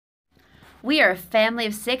We are a family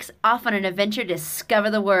of 6 off on an adventure to discover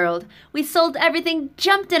the world. We sold everything,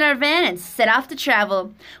 jumped in our van, and set off to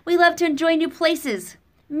travel. We love to enjoy new places,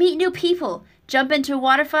 meet new people, jump into a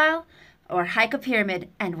waterfall, or hike a pyramid,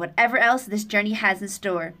 and whatever else this journey has in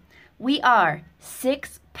store. We are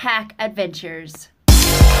 6-Pack Adventures.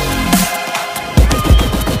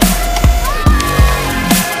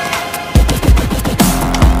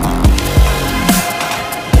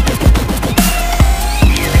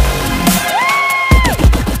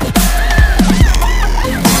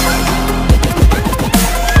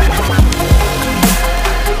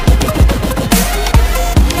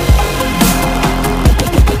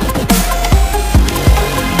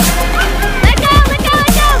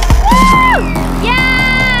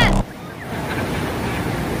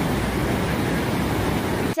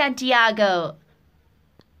 Santiago,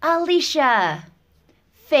 Alicia,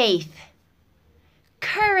 faith,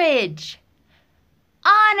 courage,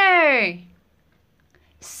 honor,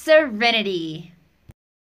 serenity.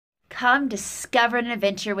 Come discover an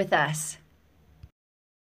adventure with us.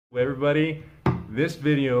 Well, everybody, this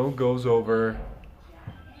video goes over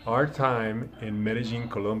our time in Medellin,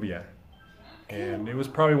 Colombia. And it was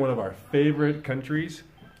probably one of our favorite countries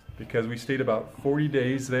because we stayed about 40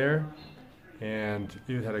 days there. And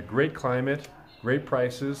it had a great climate, great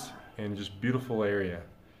prices, and just beautiful area.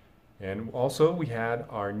 And also we had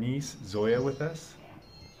our niece Zoya with us,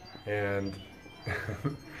 and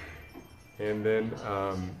and then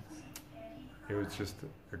it was just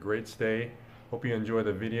a great stay. Hope you enjoy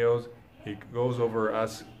the videos. It goes over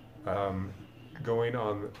us going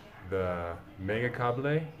on the Mega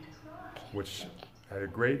Cable, which had a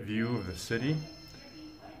great view of the city,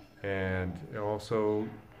 and it also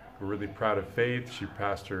we're really proud of Faith. She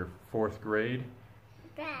passed her 4th grade,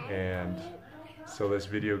 and so this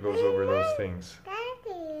video goes over those things.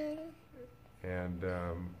 And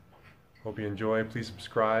hope you enjoy. Please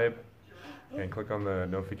subscribe and click on the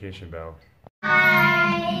notification bell.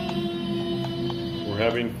 Hi. We're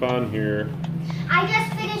having fun here. I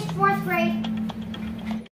just finished 4th grade.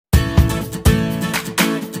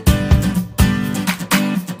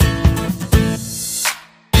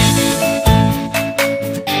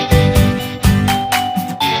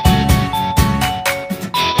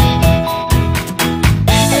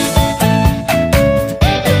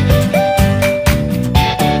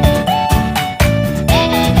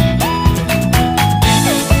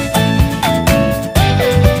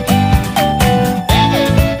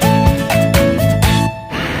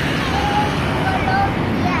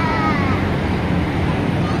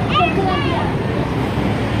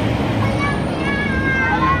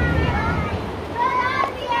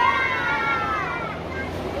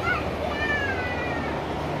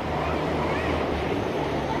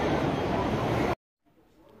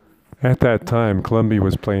 At that time, Colombia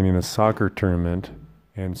was playing in a soccer tournament,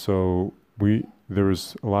 and so there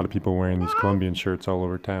was a lot of people wearing these Colombian shirts all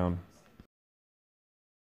over town.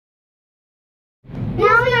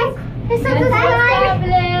 Now it's a fly.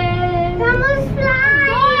 Vamos fly.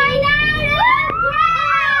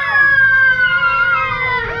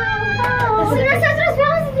 Nosotros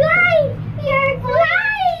vamos fly. You're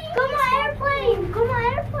fly. Como airplane. Como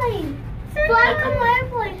airplane. Fly como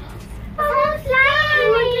airplane. Vamos flying.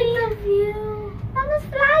 Look at the view. Vamos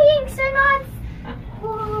flying. So not.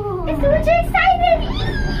 It's so much excited.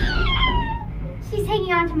 She's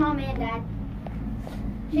hanging on to Mom and Dad.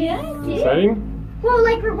 Yeah. Exciting? Well,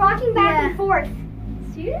 like we're walking back and forth.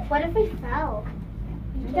 See? What if we fell?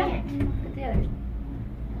 We can't.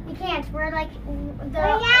 We can't. We're like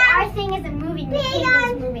our thing isn't moving. The thing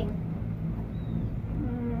is moving.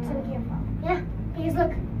 So we can't fall. Yeah. Because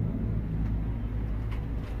look.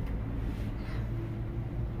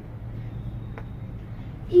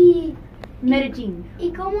 Medellin.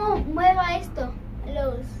 ¿Y cómo mueva esto?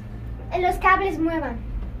 Los cables muevan.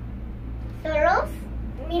 ¿Solos?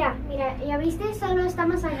 Mira, ¿ya viste? Solo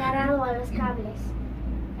estamos agarrados a los cables.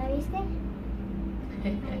 ¿Ya viste?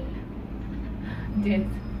 Yes.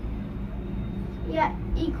 Yeah,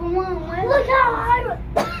 ¿y cómo mueve? Look how high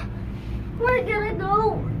we're gonna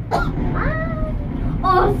go.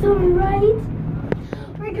 Awesome, right?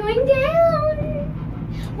 We're going down.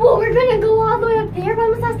 Whoa, we're gonna go all the way up there.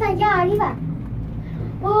 Vamos hasta allá arriba.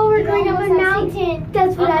 Whoa, we're going up a mountain.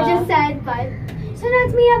 That's what I just said, but so now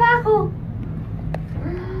it's mira abajo.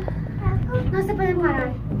 No se pueden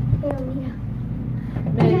parar, pero mira.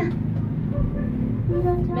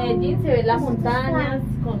 Medellín se ven las montañas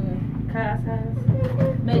con casas.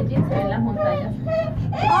 Medellín se ven las montañas.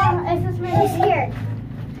 Oh, eso es really scared.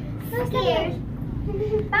 So scared.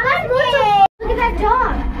 Look at that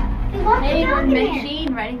dog. They walked Hey, we're down in there.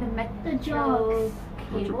 Medellin riding the metro dogs.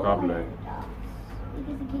 cable.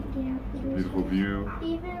 because I can't get out the door. Beautiful view.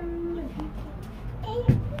 Even the people.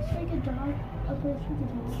 It's like a dog. A place with a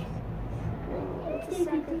dog. It's a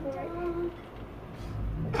dog.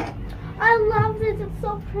 I love this. It's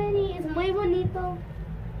so pretty. It's muy bonito.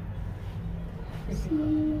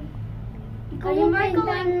 Sí. ¿Cómo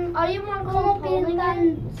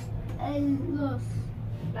pintan los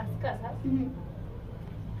Las casas. Mhm.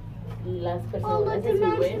 Las Oh, personas look, de the su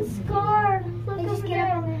mountain buen. scarred. Look over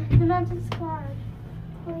there. The mountain scarred.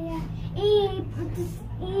 Oh, yeah.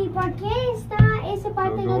 ¿Y por qué esa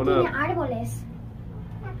parte no tiene árboles?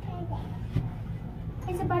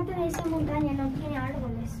 Esa parte de esa montaña no tiene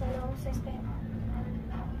árboles, solo se espera.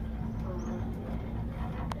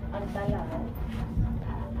 Hasta la.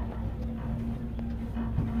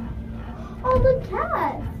 Oh, the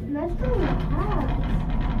cats. Let's go with the cats.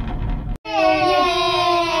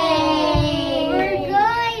 We're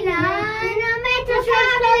going on a metro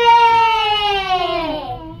traveling.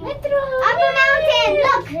 Metro. Up a mountain.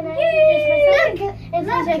 Look. Can I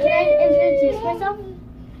introduce myself?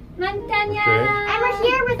 Montaña! Okay. And we're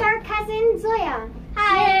here with our cousin Zoya.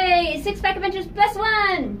 Hi. Yay! Six Pack Adventures plus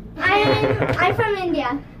one! I'm from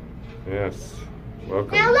India. Yes.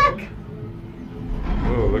 Welcome. Now look.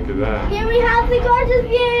 Oh, look at that. Here we have the gorgeous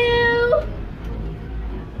view.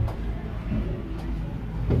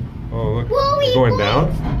 Oh, look. Whoa, We're going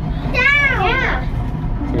down? Down. Yeah.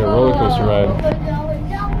 It's like a roller coaster ride.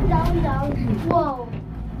 Down. Whoa.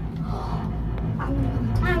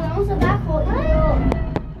 Vamos abajo.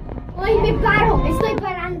 Ay, me paro. Estoy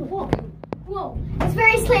parando. Whoa. It's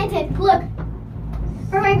very slanted. Look.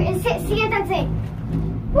 Siéntate.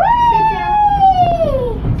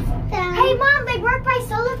 Hey, Mom, they work by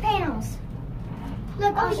solar panels.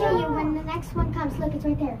 Look, I'll show you when the next one comes. Look, it's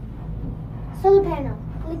right there. Solar panel.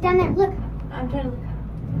 Look down there. Look. I'm trying to look.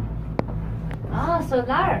 Oh,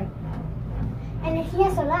 solar. And he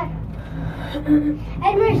has solar.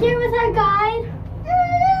 And we're here with our guide.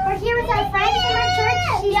 We're here with our friend from our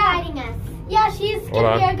church. She's guiding us. Yeah, she's going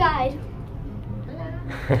to be our guide.